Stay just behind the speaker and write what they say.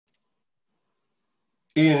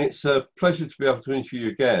Ian, it's a pleasure to be able to interview you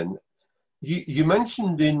again. You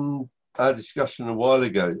mentioned in our discussion a while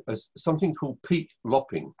ago as something called peak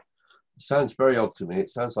lopping. It sounds very odd to me. It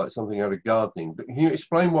sounds like something out of gardening. But can you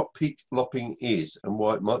explain what peak lopping is and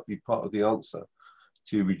why it might be part of the answer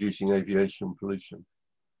to reducing aviation pollution?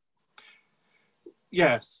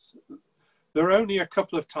 Yes, there are only a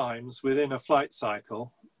couple of times within a flight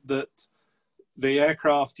cycle that the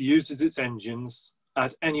aircraft uses its engines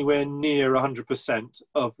at anywhere near 100%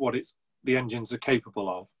 of what the engines are capable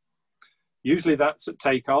of. Usually that's at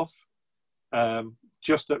takeoff,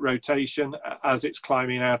 just at rotation as it's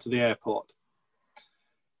climbing out of the airport.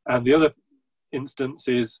 And the other instance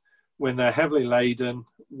is when they're heavily laden,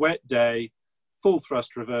 wet day, full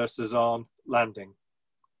thrust reversers on, landing.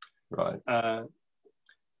 Right.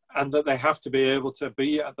 And that they have to be able to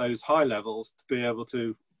be at those high levels to be able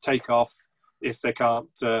to take off if they can't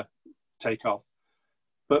take off.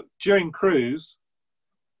 But during cruise,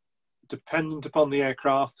 dependent upon the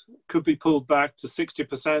aircraft, could be pulled back to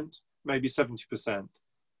 60%, maybe 70%.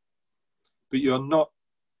 But you're not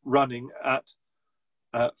running at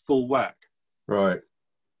full whack. Right.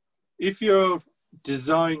 If you've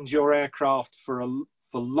designed your aircraft for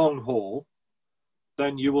long haul,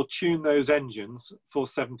 then you will tune those engines for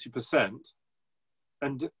 70%.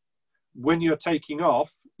 And when you're taking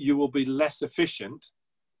off, you will be less efficient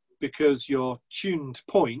because your tuned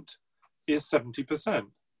point is 70%.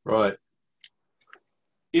 Right.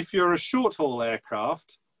 If you're a short haul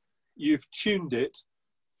aircraft, you've tuned it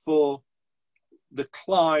for the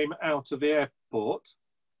climb out of the airport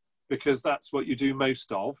because that's what you do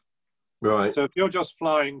most of. Right. So if you're just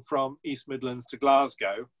flying from East Midlands to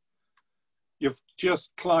Glasgow, you've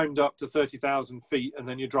just climbed up to 30,000 feet and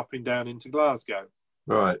then you're dropping down into Glasgow.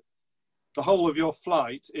 Right. The whole of your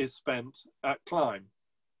flight is spent at climb.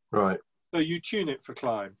 Right. So you tune it for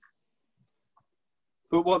climb.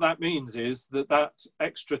 But what that means is that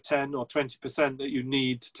extra 10 or 20% that you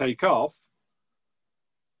need to take off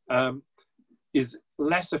is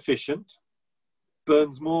less efficient,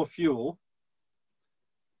 burns more fuel,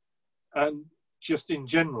 and just in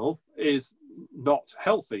general is not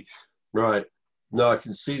healthy. Right. No, I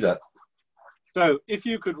can see that. So if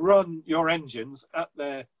you could run your engines at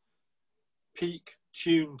their peak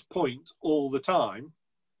tuned point all the time,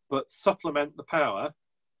 but supplement the power.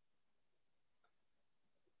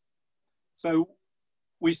 So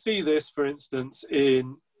we see this, for instance,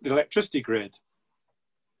 in the electricity grid.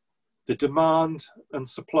 The demand and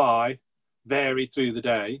supply vary through the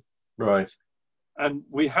day. Right. And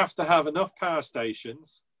we have to have enough power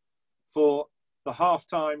stations for the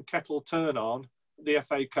halftime kettle turn on the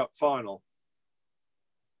FA Cup final.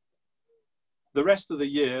 The rest of the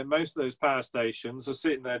year, most of those power stations are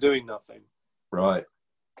sitting there doing nothing. Right.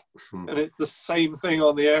 And it's the same thing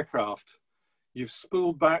on the aircraft. You've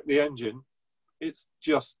spooled back the engine, it's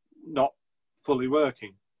just not fully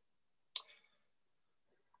working.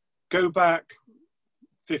 Go back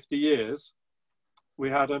 50 years, we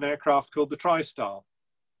had an aircraft called the TriStar.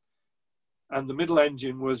 And the middle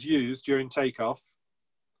engine was used during takeoff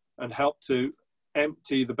and helped to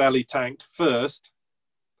empty the belly tank first.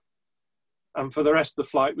 And for the rest of the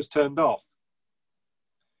flight was turned off.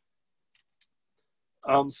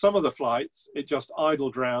 On some of the flights, it just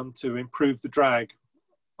idled around to improve the drag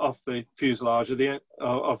off the fuselage of the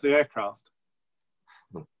aircraft.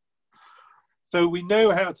 So we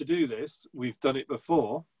know how to do this. We've done it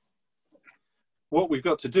before. What we've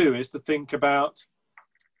got to do is to think about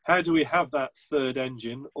how do we have that third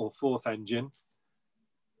engine or fourth engine,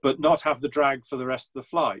 but not have the drag for the rest of the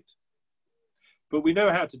flight. But we know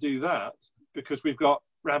how to do that because we've got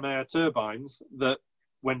ram air turbines that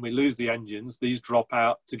when we lose the engines, these drop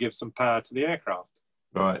out to give some power to the aircraft.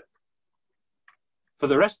 Right. For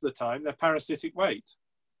the rest of the time, they're parasitic weight.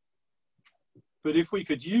 But if we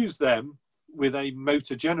could use them with a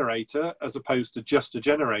motor generator as opposed to just a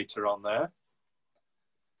generator on there,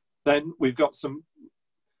 then we've got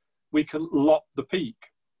we can lop the peak.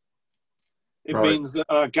 It means that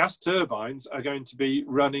our gas turbines are going to be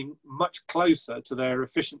running much closer to their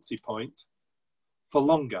efficiency point for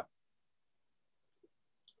longer.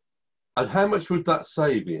 And how much would that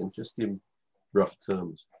save, Ian, just in rough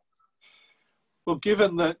terms? Well,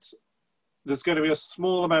 given that there's going to be a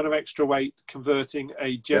small amount of extra weight converting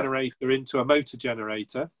a generator into a motor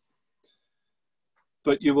generator,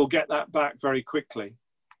 but you will get that back very quickly.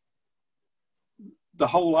 The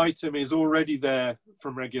whole item is already there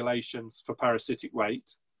from regulations for parasitic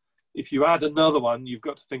weight. If you add another one, you've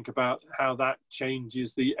got to think about how that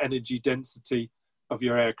changes the energy density of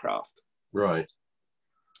your aircraft. Right.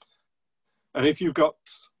 And if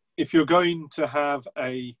you're going to have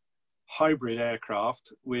a hybrid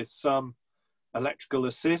aircraft with some electrical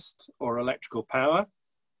assist or electrical power.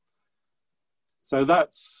 So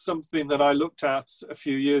that's something that I looked at a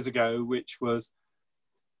few years ago, which was,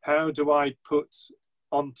 how do I put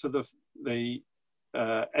onto the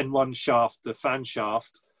N1 shaft, the fan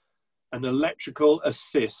shaft, an electrical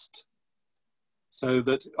assist so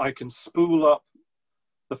that I can spool up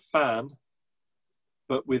the fan,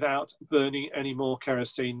 but without burning any more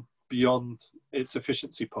kerosene beyond its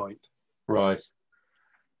efficiency point. Right.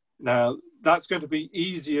 Now, that's going to be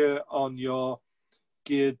easier on your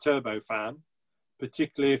geared turbofan,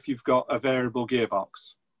 particularly if you've got a variable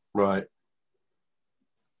gearbox. Right.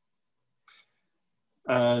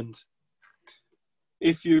 And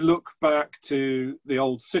if you look back to the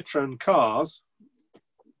old Citroën cars,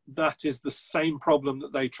 that is the same problem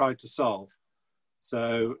that they tried to solve.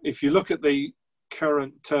 So if you look at the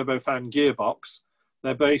current turbofan gearbox,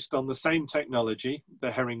 they're based on the same technology,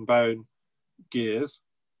 the herringbone gears,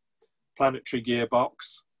 planetary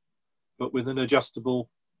gearbox, but with an adjustable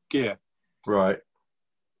gear. Right.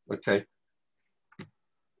 Okay.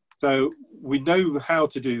 So we know how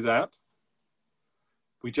to do that.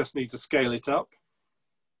 We just need to scale it up.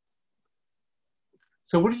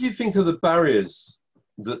 So what do you think are the barriers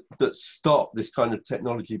that stop this kind of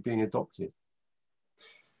technology being adopted?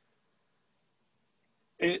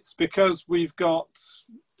 It's because we've got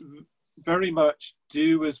very much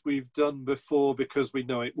do as we've done before because we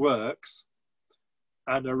know it works,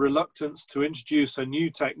 and a reluctance to introduce a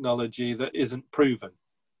new technology that isn't proven.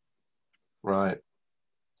 Right.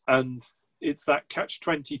 And it's that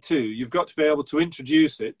catch-22. You've got to be able to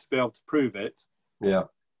introduce it to be able to prove it. Yeah.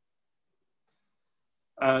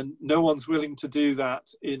 And no one's willing to do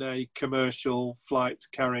that in a commercial flight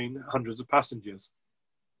carrying hundreds of passengers.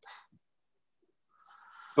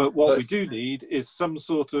 But what we do need is some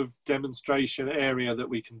sort of demonstration area that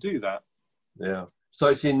we can do that. Yeah. So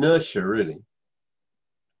it's inertia, really.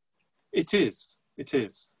 It is. It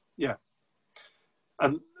is. Yeah.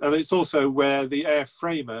 And it's also where the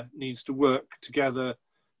airframer needs to work together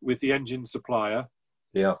with the engine supplier.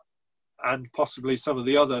 Yeah. And possibly some of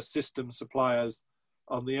the other system suppliers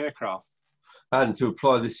on the aircraft. And to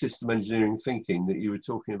apply this system engineering thinking that you were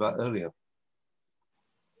talking about earlier.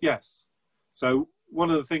 Yes. So one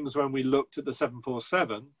of the things when we looked at the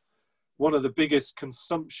 747, one of the biggest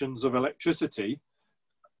consumptions of electricity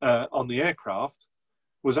on the aircraft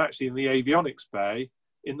was actually in the avionics bay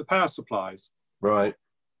in the power supplies. Right.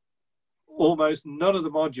 Almost none of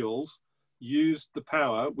the modules used the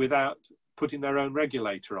power without putting their own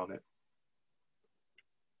regulator on it.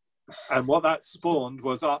 And what that spawned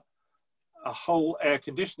was a whole air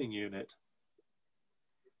conditioning unit.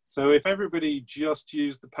 So if everybody just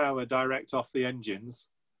used the power direct off the engines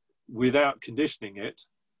without conditioning it,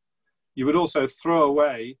 you would also throw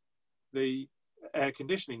away the air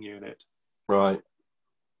conditioning unit. Right.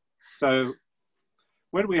 So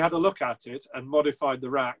when we had a look at it and modified the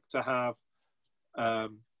rack to have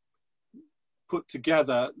put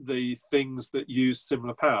together the things that use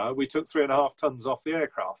similar power, we took 3.5 tons off the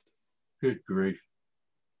aircraft. Good grief.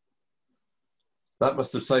 That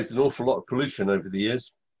must have saved an awful lot of pollution over the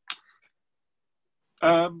years.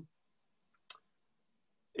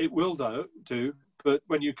 It will do, but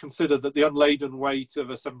when you consider that the unladen weight of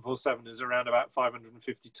a 747 is around about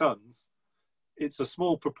 550 tons, it's a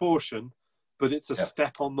small proportion, but it's a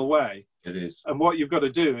step on the way. It is. And what you've got to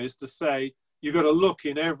do is to say, you've got to look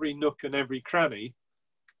in every nook and every cranny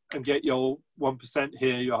and get your 1%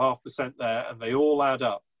 here, your 0.5% there, and they all add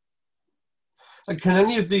up. And can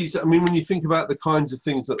any of these, I mean, when you think about the kinds of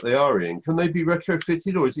things that they are in, can they be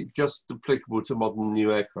retrofitted, or is it just applicable to modern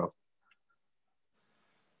new aircraft?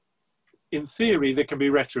 In theory, they can be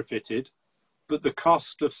retrofitted, but the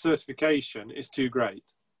cost of certification is too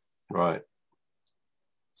great. Right.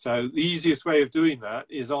 So the easiest way of doing that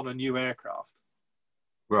is on a new aircraft.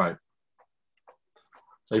 Right.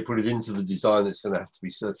 So you put it into the design that's going to have to be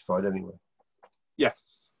certified anyway.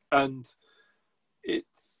 Yes. And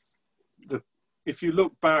if you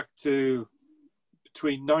look back to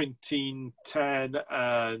between 1910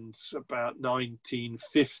 and about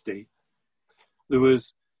 1950, there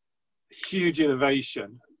was huge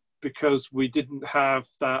innovation because we didn't have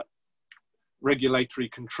that regulatory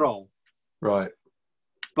control. Right.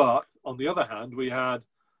 But on the other hand, we had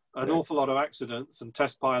an awful lot of accidents and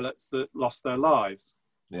test pilots that lost their lives.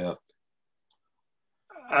 Yeah.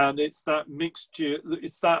 And it's that mixture,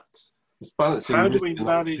 it's balancing how do we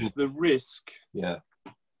manage the risk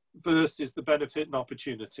versus the benefit and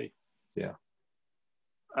opportunity? Yeah.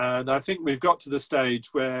 And I think we've got to the stage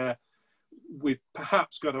where we've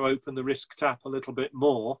perhaps got to open the risk tap a little bit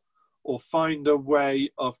more or find a way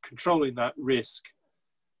of controlling that risk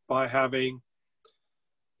by having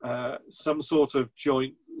some sort of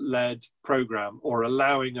joint-led program, or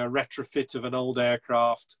allowing a retrofit of an old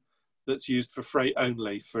aircraft that's used for freight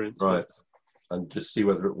only, for instance. Right. And just see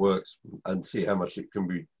whether it works and see how much it can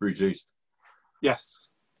be reduced. Yes.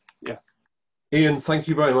 Yeah. Ian, thank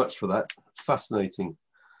you very much for that. Fascinating.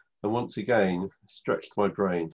 And once again, stretched my brain.